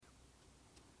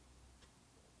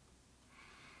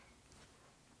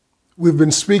We've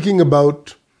been speaking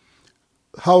about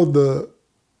how the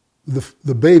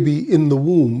baby in the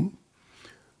womb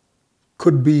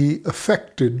could be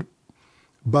affected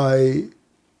by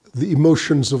the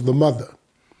emotions of the mother.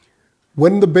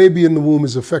 When the baby in the womb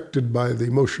is affected by the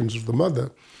emotions of the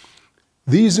mother,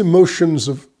 these emotions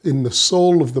in the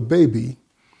soul of the baby,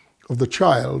 of the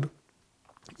child,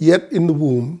 yet in the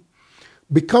womb,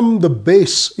 become the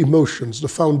base emotions, the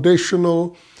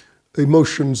foundational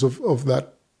emotions of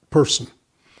that person.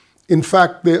 In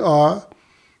fact, they are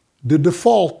the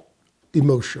default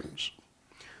emotions,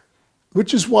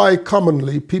 which is why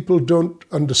commonly people don't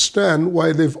understand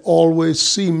why they've always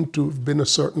seemed to have been a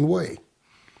certain way.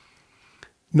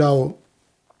 Now,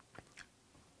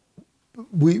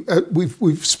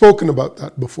 we've spoken about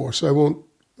that before, so I won't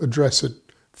address it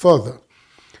further,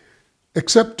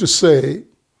 except to say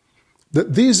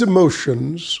that these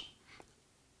emotions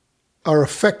are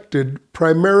affected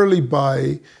primarily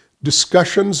by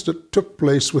discussions that took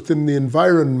place within the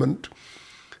environment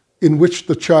in which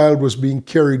the child was being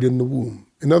carried in the womb.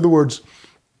 In other words,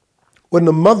 when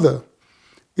the mother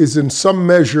is in some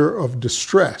measure of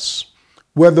distress,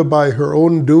 whether by her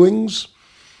own doings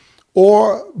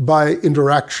or by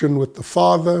interaction with the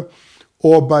father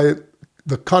or by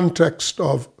the context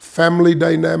of family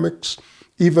dynamics,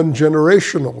 even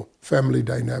generational family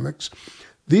dynamics,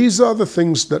 these are the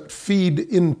things that feed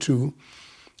into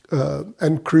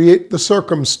and create the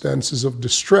circumstances of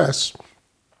distress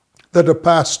that are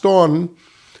passed on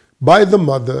by the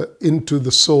mother into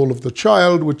the soul of the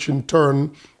child, which in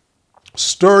turn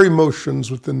stir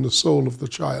emotions within the soul of the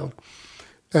child.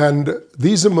 And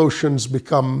these emotions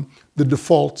become the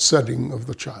default setting of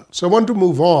the child. So I want to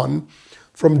move on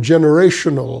from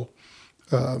generational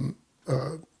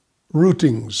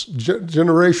rootings,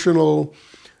 generational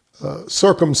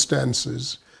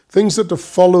circumstances, things that have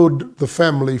followed the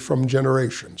family from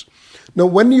generations. Now,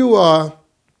 when you are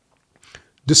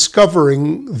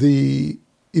discovering the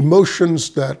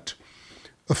emotions that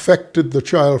affected the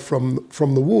child from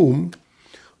the womb,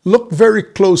 look very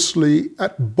closely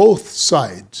at both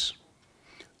sides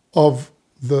of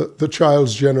the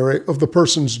child's of the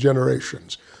person's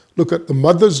generations. Look at the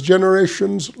mother's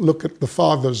generations, look at the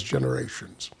father's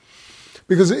generations.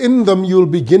 Because in them you'll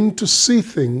begin to see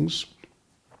things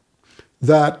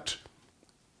that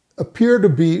appear to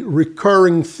be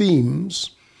recurring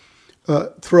themes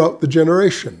throughout the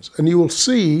generations. And you will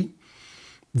see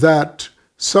that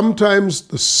sometimes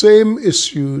the same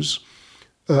issues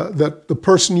that the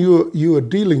person you are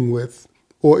dealing with,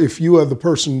 or if you are the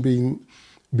person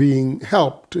being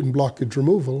helped in blockage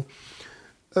removal,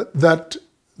 that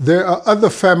there are other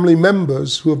family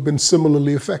members who have been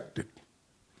similarly affected.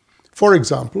 For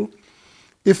example,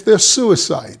 if there's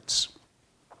suicides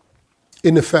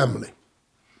in a family,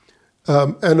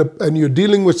 and you're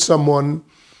dealing with someone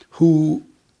who,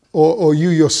 or you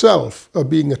yourself are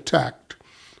being attacked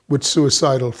with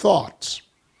suicidal thoughts,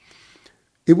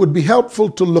 it would be helpful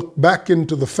to look back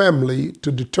into the family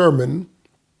to determine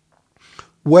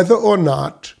whether or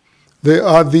not there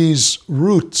are these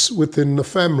roots within the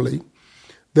family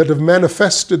that have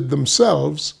manifested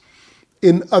themselves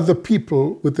in other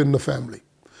people within the family.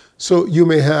 So you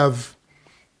may have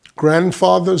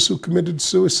grandfathers who committed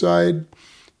suicide.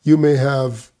 You may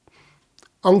have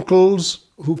uncles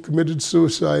who committed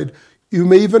suicide. You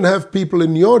may even have people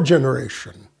in your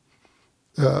generation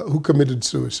who committed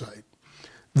suicide.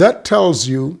 That tells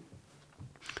you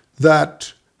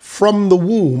that from the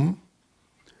womb,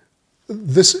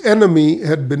 this enemy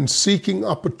had been seeking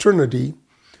opportunity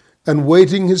and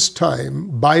waiting his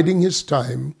time, biding his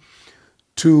time,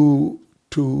 to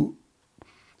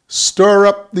stir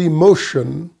up the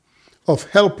emotion of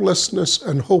helplessness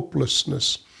and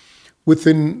hopelessness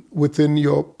within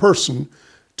your person,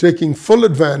 taking full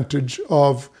advantage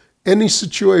of any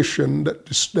situation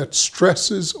that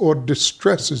stresses or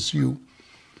distresses you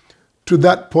to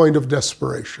that point of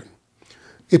desperation.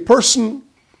 A person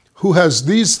who has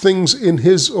these things in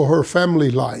his or her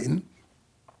family line,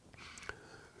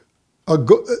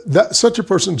 such a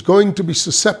person is going to be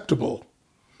susceptible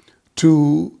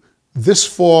to this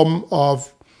form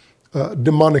of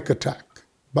demonic attack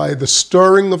by the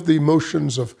stirring of the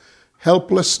emotions of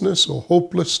helplessness or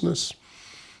hopelessness.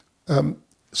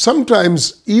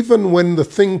 Sometimes even when the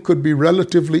thing could be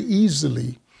relatively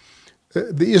easily,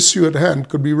 the issue at hand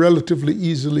could be relatively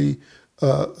easily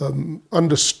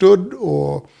understood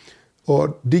or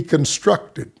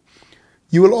deconstructed.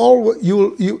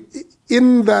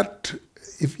 In that,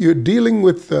 if you're dealing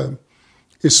with a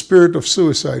spirit of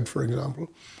suicide, for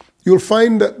example, you'll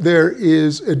find that there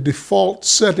is a default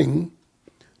setting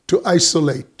to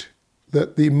isolate,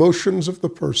 that the emotions of the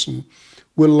person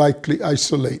will likely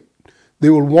isolate. They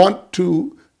will want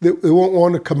to, they won't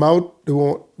want to come out,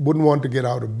 wouldn't want to get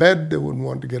out of bed, they wouldn't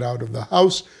want to get out of the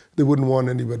house, they wouldn't want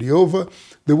anybody over,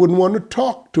 they wouldn't want to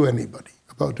talk to anybody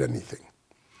about anything.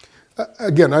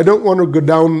 Again, I don't want to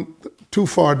go too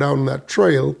far down that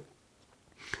trail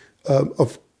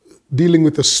of dealing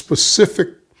with a specific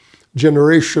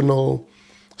generational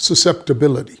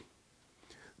susceptibility.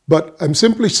 But I'm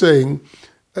simply saying,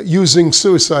 using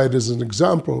suicide as an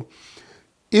example,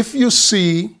 if you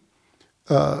see,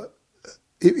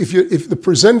 if the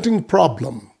presenting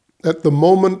problem at the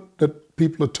moment that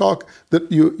people are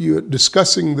that you're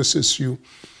discussing this issue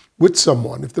with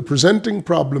someone, if the presenting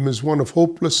problem is one of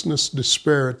hopelessness,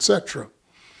 despair, etc.,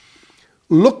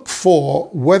 look for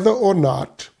whether or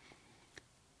not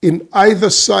in either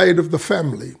side of the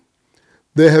family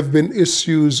there have been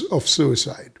issues of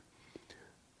suicide.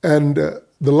 And the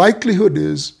likelihood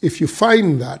is, if you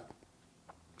find that,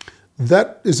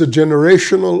 that is a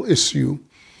generational issue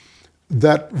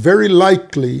that very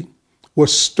likely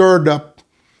was stirred up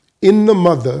in the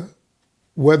mother,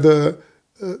 whether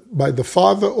by the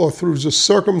father or through the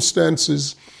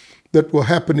circumstances that were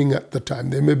happening at the time.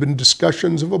 There may have been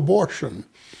discussions of abortion.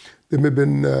 There may have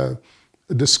been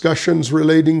discussions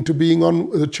relating to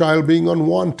the child being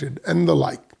unwanted and the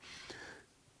like.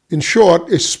 In short,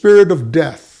 a spirit of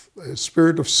death, a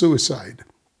spirit of suicide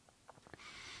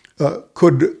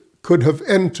could have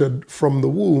entered from the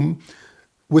womb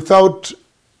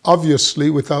obviously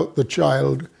without the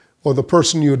child or the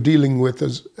person you're dealing with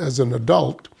as an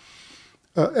adult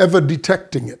ever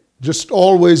detecting it. Just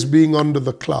always being under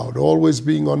the cloud, always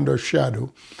being under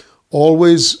shadow,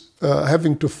 always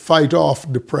having to fight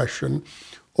off depression,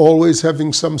 always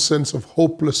having some sense of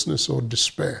hopelessness or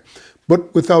despair,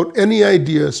 but without any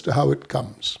idea as to how it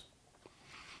comes.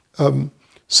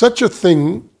 Such a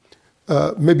thing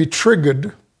may be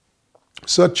triggered,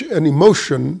 such an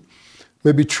emotion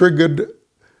may be triggered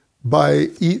by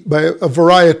a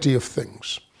variety of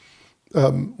things.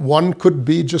 One could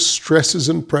be just stresses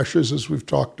and pressures, as we've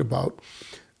talked about,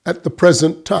 at the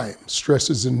present time.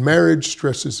 Stresses in marriage,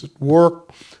 stresses at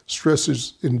work,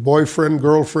 stresses in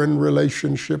boyfriend-girlfriend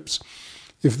relationships,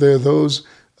 if there are those,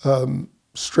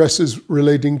 stresses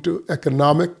relating to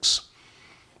economics.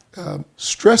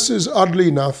 Stresses, oddly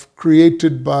enough,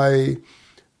 created by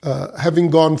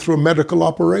having gone through a medical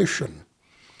operation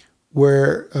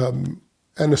where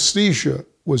anesthesia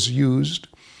was used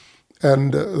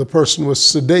and the person was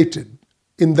sedated.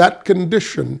 In that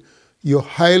condition, you're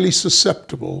highly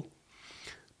susceptible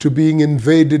to being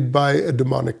invaded by a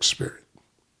demonic spirit.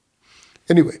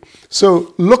 Anyway, so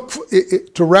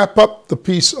to wrap up the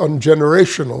piece on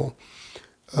generational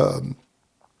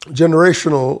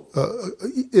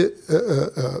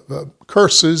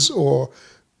curses or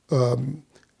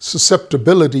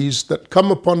susceptibilities that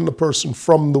come upon the person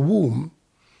from the womb,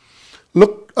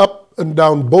 look up and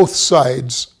down both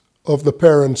sides of the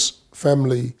parents'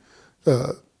 family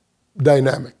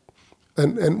dynamic.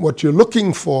 And what you're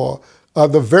looking for are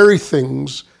the very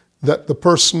things that the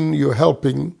person you're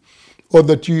helping or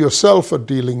that you yourself are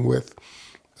dealing with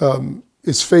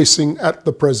is facing at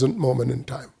the present moment in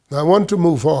time. Now, I want to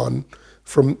move on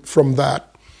from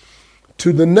that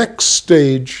to the next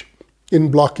stage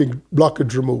in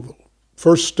blockage removal.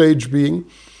 First stage being,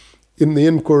 in the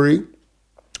inquiry,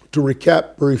 to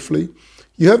recap briefly,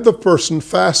 you have the person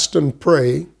fast and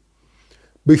pray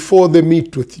before they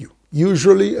meet with you.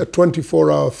 Usually a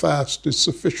 24-hour fast is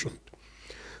sufficient.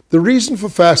 The reason for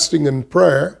fasting and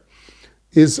prayer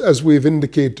is, as we've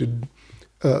indicated,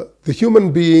 the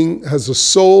human being has a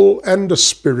soul and a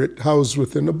spirit housed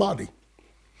within a body.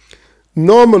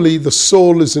 Normally, the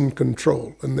soul is in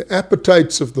control, and the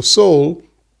appetites of the soul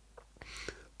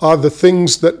are the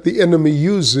things that the enemy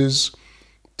uses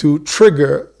to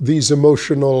trigger these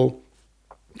emotional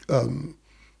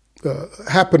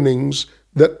happenings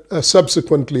that are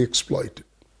subsequently exploited.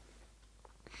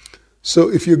 So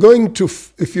if you're going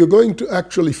to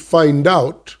actually find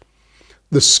out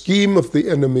the scheme of the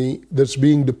enemy that's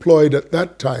being deployed at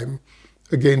that time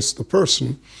against the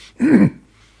person,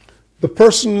 the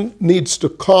person needs to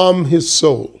calm his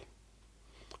soul,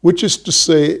 which is to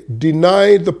say,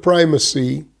 deny the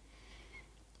primacy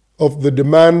of the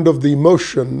demand of the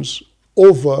emotions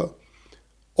over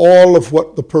all of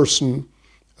what the person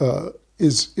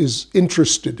is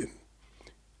interested in.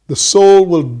 The soul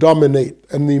will dominate,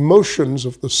 and the emotions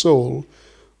of the soul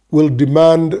will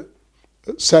demand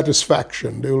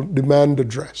satisfaction. They will demand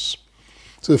address.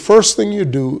 So the first thing you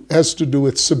do has to do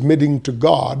with submitting to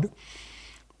God,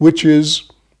 which is,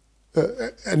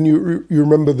 and you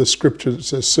remember the scripture that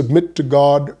says, submit to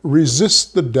God,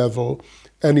 resist the devil,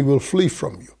 and he will flee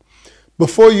from you.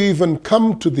 before you even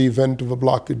come to the event of a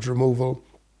blockage removal,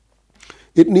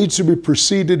 it needs to be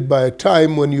preceded by a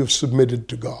time when you've submitted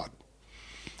to God.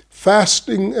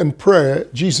 Fasting and prayer,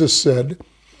 Jesus said,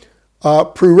 are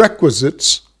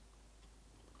prerequisites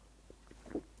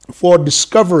for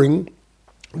discovering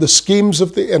the schemes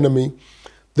of the enemy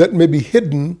that may be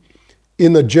hidden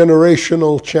in a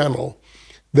generational channel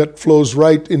that flows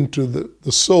right into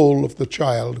the soul of the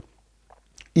child,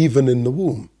 even in the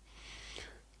womb.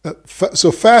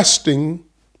 So fasting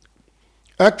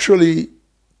actually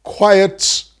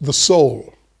quiets the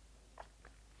soul.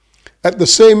 At the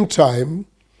same time,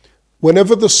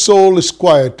 whenever the soul is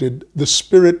quieted, the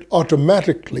spirit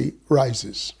automatically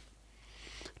rises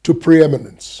to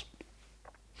preeminence.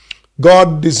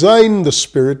 God designed the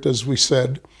spirit, as we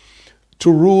said,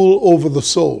 to rule over the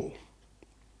soul.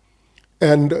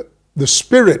 And the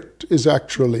spirit is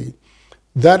actually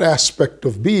that aspect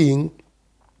of being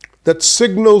that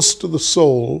signals to the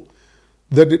soul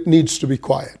that it needs to be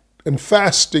quiet. And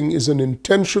fasting is an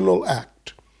intentional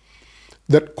act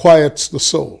that quiets the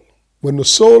soul. When the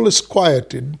soul is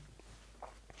quieted,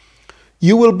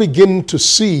 you will begin to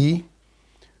see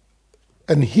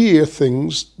and hear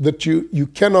things that you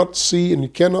cannot see and you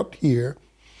cannot hear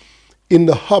in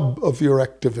the hub of your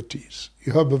activities,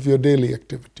 the hub of your daily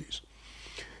activities.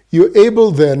 You're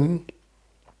able then,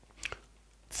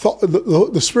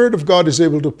 the Spirit of God is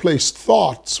able to place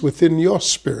thoughts within your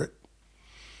spirit,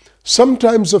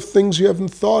 sometimes of things you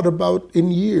haven't thought about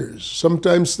in years,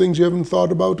 sometimes things you haven't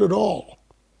thought about at all.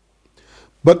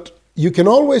 But you can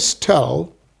always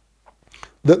tell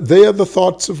that they are the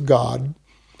thoughts of God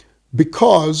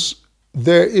because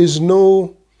there is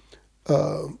no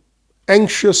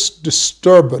anxious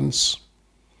disturbance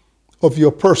of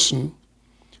your person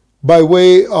by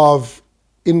way of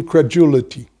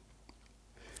incredulity.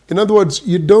 In other words,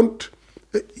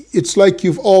 it's like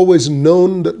you've always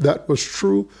known that that was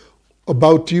true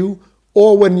about you,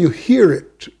 or when you hear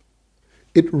it,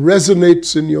 it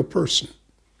resonates in your person.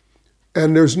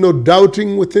 And there's no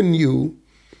doubting within you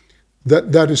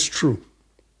that that is true.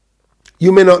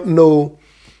 You may not know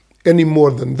any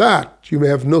more than that. You may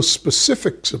have no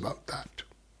specifics about that.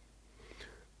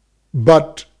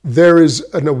 But there is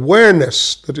an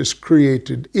awareness that is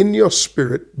created in your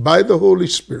spirit by the Holy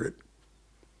Spirit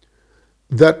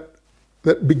that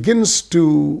begins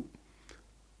to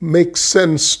make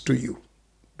sense to you,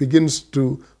 begins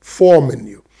to form in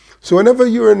you. So whenever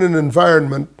you're in an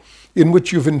environment in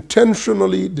which you've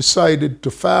intentionally decided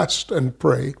to fast and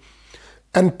pray,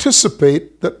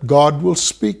 anticipate that God will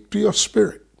speak to your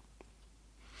spirit.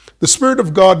 The Spirit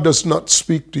of God does not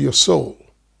speak to your soul.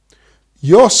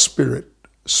 Your spirit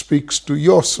speaks to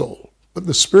your soul, but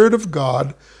the Spirit of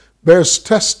God bears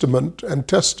testament and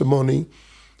testimony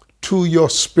to your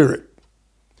spirit.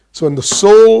 So when the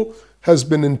soul has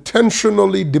been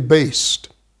intentionally debased,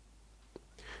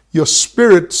 your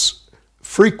spirit's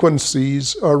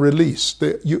frequencies are released.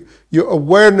 Your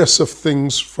awareness of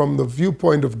things from the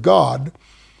viewpoint of God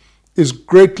is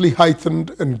greatly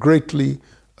heightened and greatly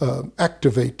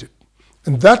activated.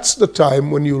 And that's the time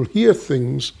when you'll hear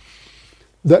things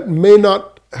that may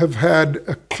not have had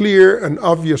a clear and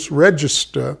obvious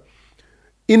register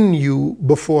in you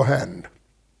beforehand.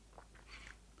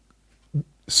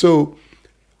 So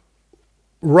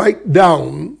write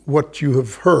down what you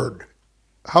have heard.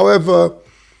 However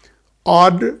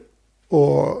odd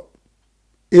or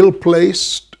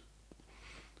ill-placed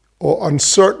or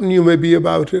uncertain you may be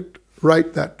about it,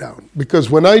 write that down. Because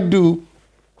when I do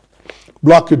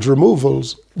blockage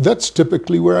removals, that's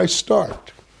typically where I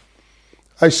start.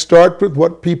 I start with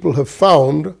what people have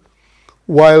found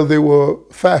while they were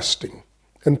fasting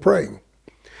and praying.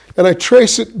 And I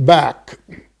trace it back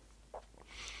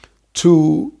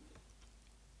to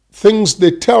things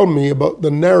they tell me about the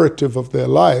narrative of their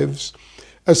lives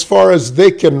as far as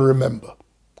they can remember.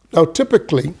 Now,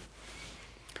 typically,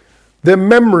 their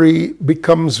memory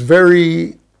becomes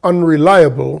very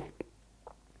unreliable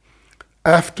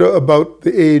after about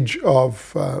the age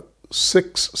of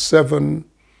 6, 7,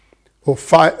 or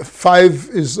 5. 5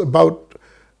 is about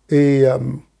a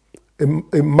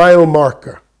mile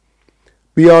marker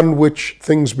beyond which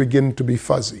things begin to be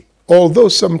fuzzy. Although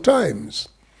sometimes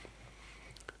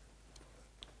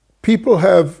people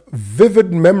have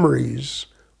vivid memories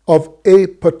of a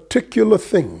particular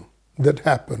thing that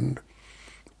happened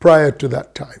prior to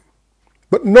that time.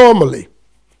 But normally,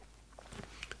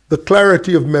 the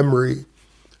clarity of memory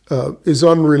is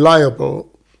unreliable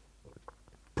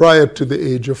prior to the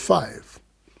age of 5.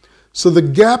 So the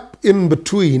gap in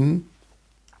between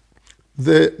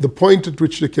the point at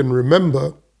which they can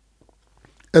remember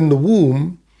and the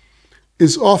womb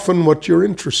is often what you're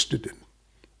interested in.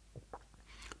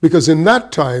 Because in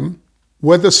that time,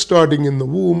 whether starting in the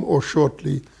womb or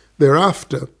shortly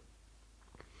thereafter,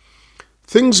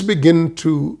 things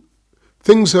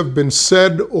have been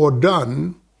said or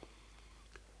done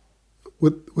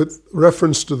with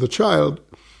reference to the child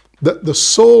that the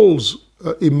soul's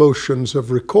emotions have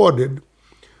recorded,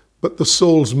 but the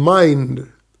soul's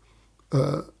mind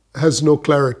has no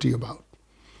clarity about.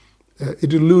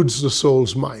 It eludes the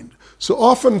soul's mind. So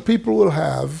often people will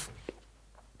have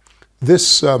this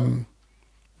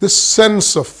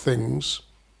sense of things,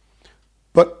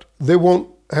 but they won't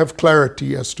have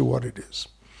clarity as to what it is.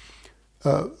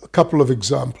 A couple of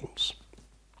examples.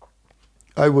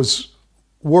 I was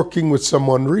working with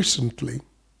someone recently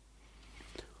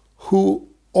who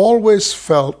always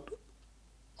felt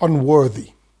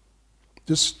unworthy,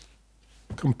 just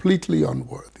completely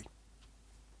unworthy.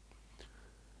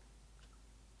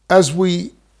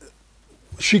 The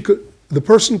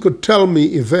person could tell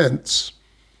me events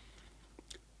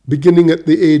beginning at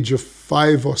the age of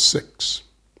 5 or 6.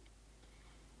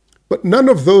 But none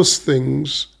of those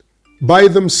things by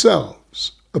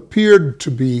themselves appeared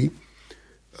to be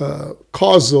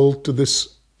causal to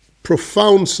this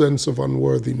profound sense of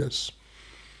unworthiness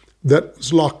that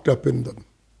was locked up in them.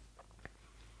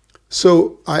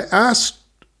 So I asked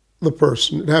the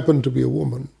person, it happened to be a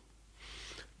woman,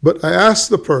 but I asked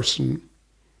the person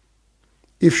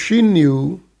if she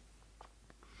knew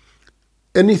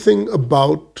anything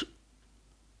about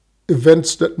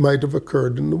events that might have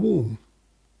occurred in the womb.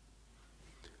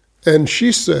 And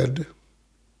she said,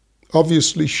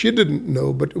 obviously she didn't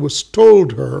know, but it was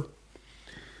told her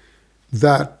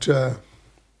that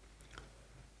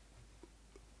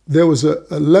there was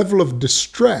a level of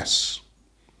distress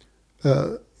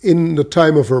in the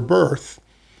time of her birth.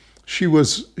 She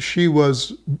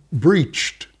was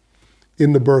breached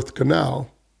in the birth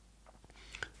canal,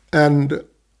 and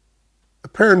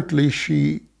apparently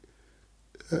she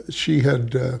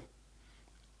had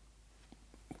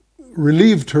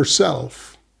relieved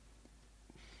herself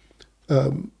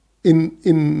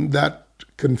in that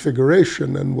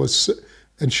configuration,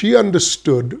 and she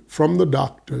understood from the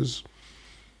doctors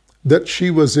that she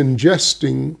was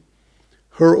ingesting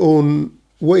her own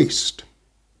waste.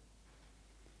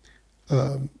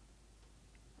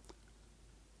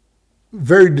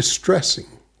 Very distressing,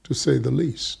 to say the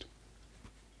least.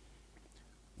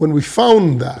 When we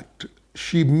found that,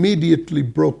 she immediately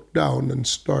broke down and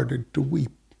started to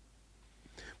weep,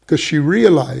 because she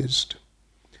realized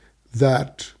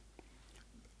that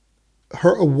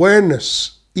her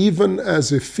awareness, even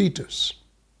as a fetus,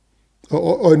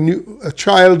 or a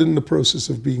child in the process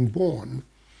of being born,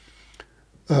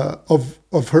 of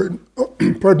her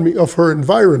of her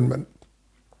environment,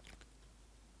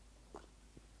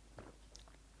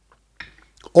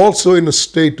 also in a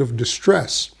state of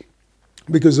distress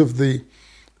because of the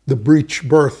breech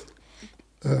birth.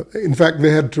 In fact,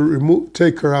 they had to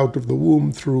take her out of the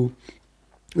womb through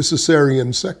a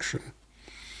cesarean section.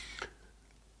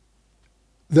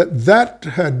 That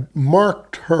had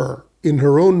marked her in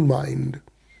her own mind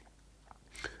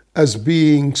as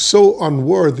being so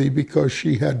unworthy because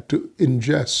she had to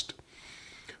ingest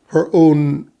her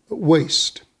own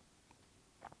waste.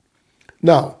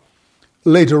 Now,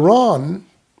 later on,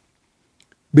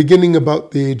 beginning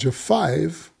about the age of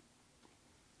 5,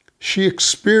 she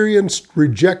experienced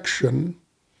rejection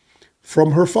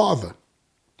from her father,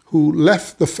 who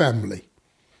left the family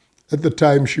at the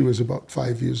time she was about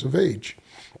 5 years of age.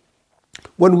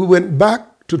 When we went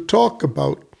back to talk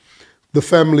about the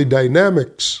family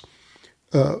dynamics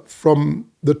from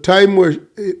the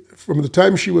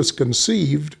time she was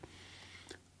conceived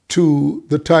to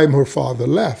the time her father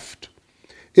left,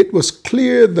 it was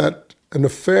clear that an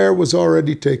affair was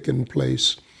already taking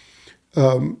place,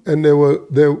 and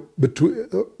the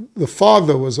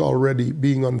father was already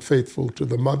being unfaithful to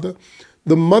the mother.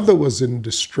 The mother was in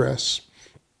distress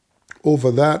over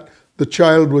that. The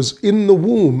child was in the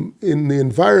womb, in the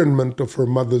environment of her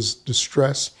mother's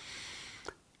distress.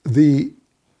 The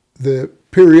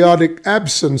periodic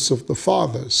absence of the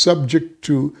father, subsequent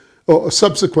to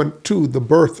the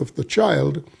birth of the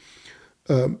child,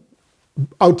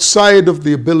 outside of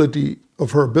the ability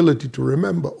of her ability to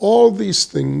remember, all these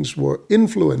things were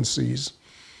influences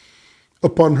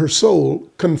upon her soul,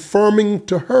 confirming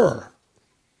to her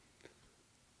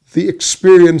the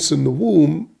experience in the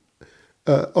womb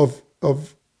of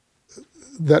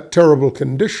that terrible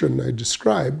condition I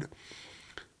described.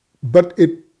 But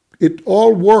it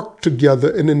all worked together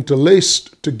and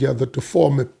interlaced together to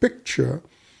form a picture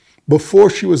before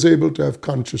she was able to have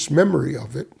conscious memory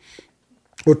of it,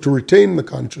 or to retain the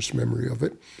conscious memory of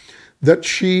it, that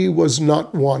she was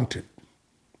not wanted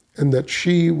and that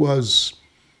she was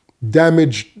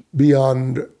damaged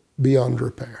beyond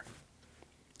repair.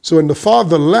 So when the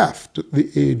father left at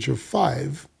the age of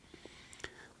 5,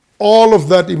 all of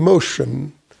that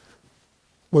emotion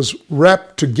was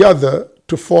wrapped together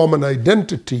to form an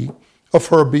identity of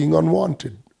her being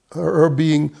unwanted, her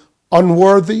being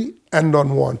unworthy and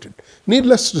unwanted.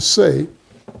 Needless to say,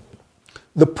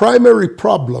 the primary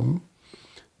problem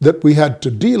that we had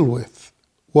to deal with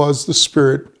was the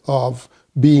spirit of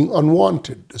being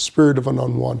unwanted, the spirit of an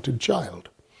unwanted child,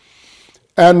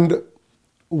 and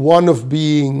one of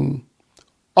being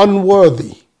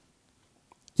unworthy,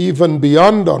 even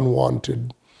beyond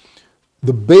unwanted.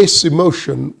 The base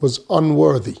emotion was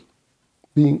unworthy,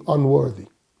 being unworthy.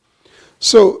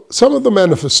 So some of the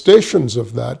manifestations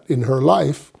of that in her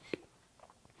life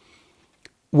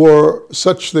were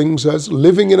such things as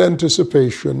living in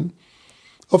anticipation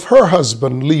of her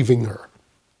husband leaving her.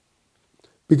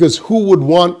 Because who would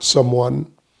want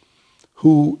someone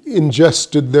who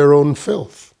ingested their own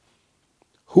filth?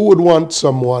 Who would want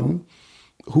someone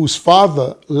whose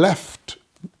father left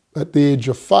at the age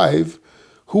of 5?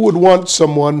 Who would want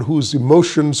someone whose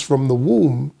emotions from the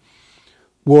womb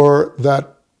were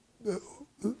that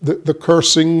the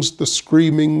cursings, the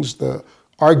screamings, the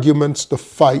arguments, the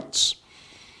fights,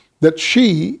 that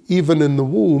she, even in the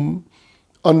womb,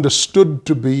 understood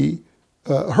to be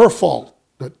her fault,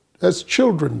 as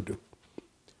children do.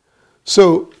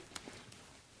 So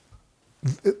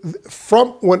from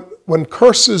when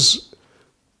curses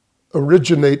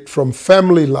originate from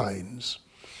family lines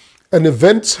and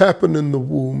events happen in the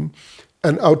womb,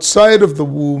 and outside of the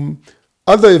womb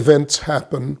other events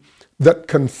happen that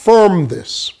confirm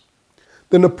this,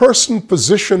 then a person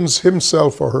positions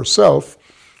himself or herself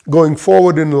going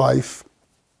forward in life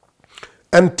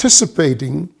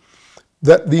anticipating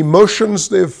that the emotions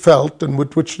they've felt and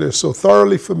with which they're so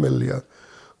thoroughly familiar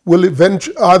will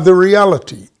are the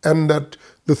reality, and that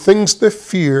the things they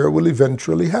fear will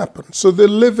eventually happen. So they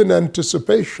live in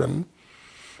anticipation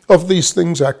of these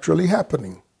things actually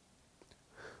happening.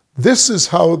 This is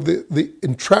how the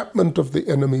entrapment of the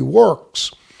enemy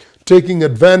works, taking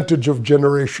advantage of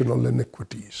generational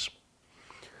iniquities.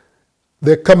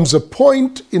 There comes a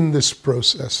point in this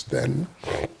process then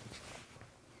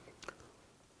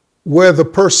where the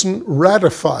person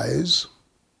ratifies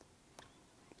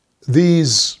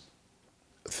these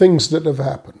things that have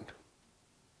happened.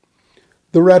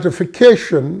 The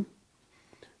ratification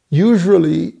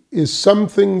usually is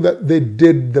something that they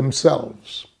did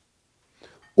themselves,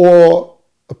 or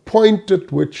a point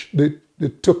at which they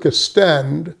took a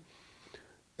stand,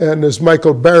 and as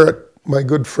Michael Barrett, my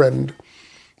good friend,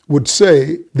 would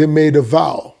say, they made a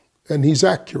vow, and he's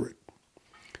accurate.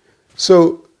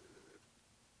 So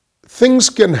things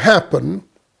can happen,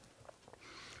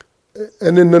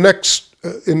 and in the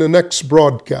next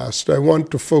broadcast, I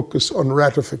want to focus on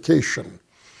ratification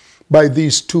by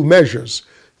these two measures.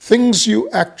 Things you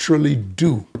actually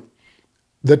do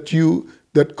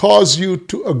that cause you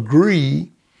to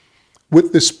agree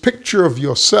with this picture of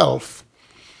yourself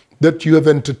that you have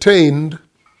entertained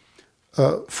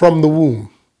from the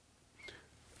womb,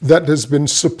 that has been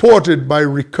supported by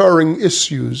recurring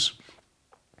issues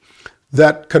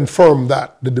that confirm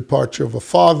that, the departure of a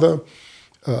father,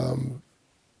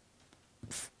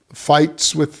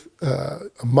 fights with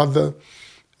a mother,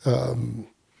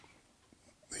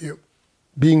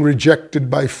 being rejected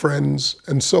by friends,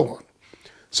 and so on.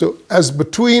 So as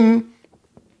between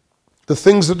the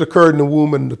things that occurred in the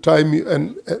womb and the time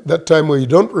and that time where you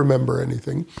don't remember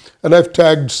anything, and I've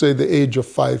tagged, say, the age of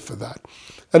 5 for that,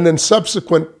 and then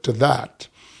subsequent to that,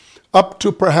 up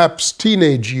to perhaps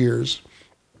teenage years,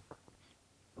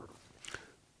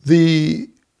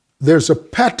 there's a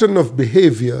pattern of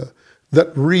behavior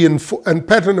that and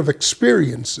pattern of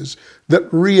experiences that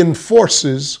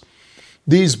reinforces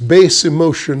these base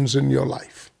emotions in your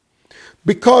life.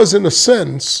 Because in a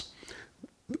sense,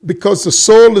 because the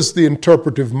soul is the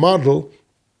interpretive model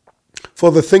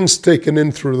for the things taken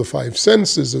in through the 5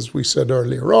 senses, as we said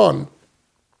earlier on,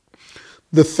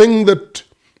 the thing that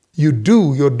you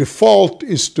do, your default,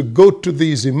 is to go to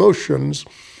these emotions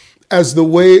as the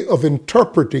way of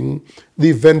interpreting the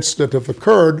events that have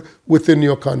occurred within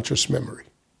your conscious memory.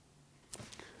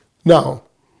 Now,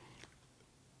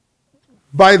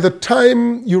 by the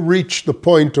time you reach the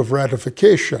point of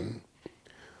ratification,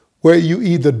 where you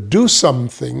either do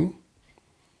something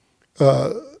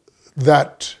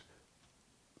that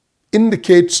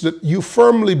indicates that you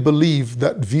firmly believe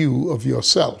that view of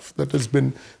yourself that has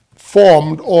been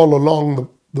formed all along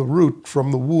the route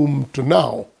from the womb to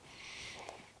now,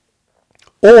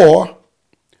 or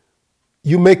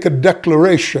you make a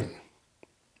declaration,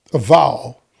 a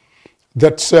vow,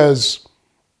 that says,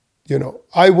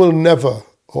 I will never,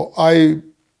 or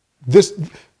this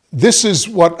is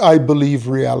what I believe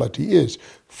reality is.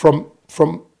 From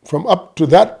up to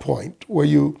that point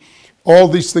where all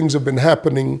these things have been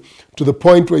happening to the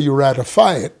point where you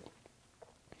ratify it,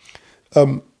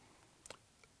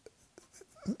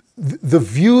 the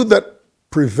view that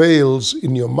prevails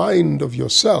in your mind of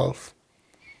yourself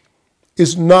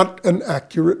is not an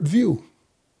accurate view.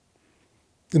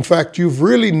 In fact, you've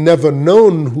really never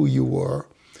known who you were,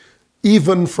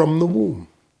 even from the womb.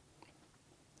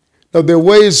 Now, there are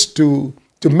ways to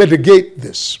mitigate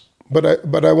this, but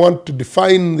I want to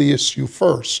define the issue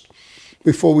first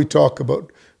before we talk about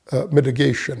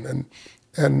mitigation.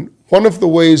 And one of the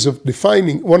ways of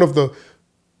defining, one of the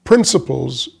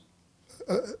principles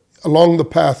along the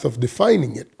path of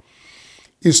defining it,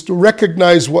 is to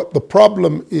recognize what the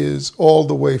problem is all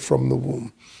the way from the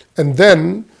womb, and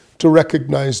then to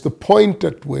recognize the point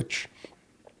at which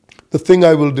the thing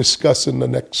I will discuss in the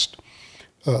next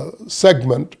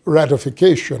segment,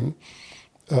 ratification,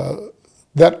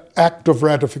 that act of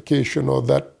ratification or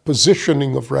that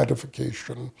positioning of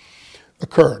ratification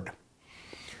occurred.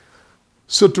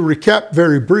 So to recap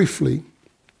very briefly,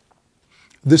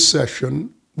 this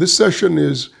session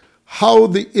is how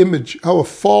a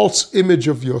false image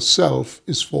of yourself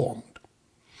is formed.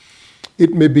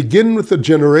 It may begin with a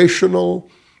generational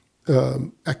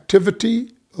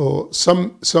activity or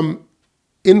some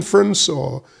inference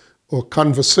or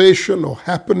conversation or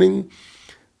happening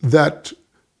that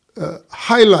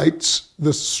highlights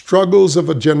the struggles of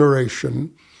a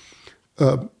generation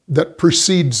that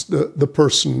precedes the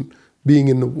person being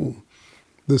in the womb.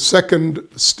 The second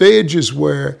stage is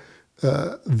where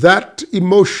that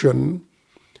emotion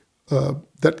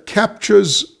that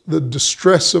captures the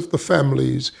distress of the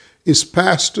families is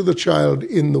passed to the child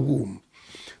in the womb.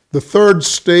 The third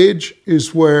stage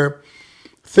is where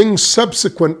things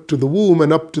subsequent to the womb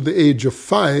and up to the age of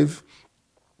 5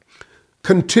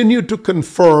 continue to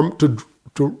confirm,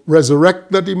 to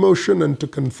resurrect that emotion and to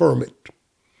confirm it.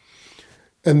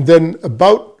 And then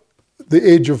about the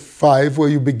age of 5, where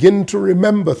you begin to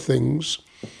remember things,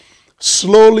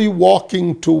 slowly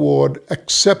walking toward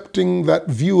accepting that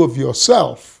view of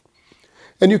yourself.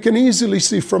 And you can easily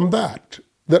see from that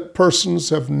persons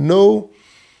have no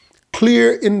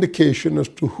clear indication as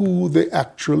to who they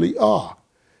actually are,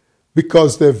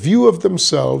 because their view of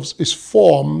themselves is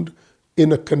formed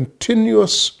in a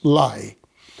continuous lie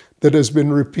that has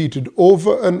been repeated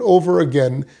over and over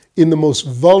again in the most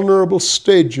vulnerable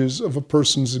stages of a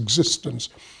person's existence,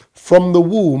 from the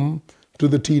womb to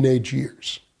the teenage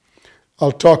years.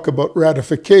 I'll talk about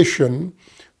ratification,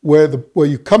 where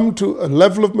you come to a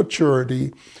level of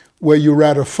maturity where you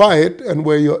ratify it and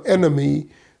where your enemy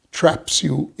traps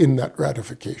you in that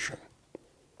ratification.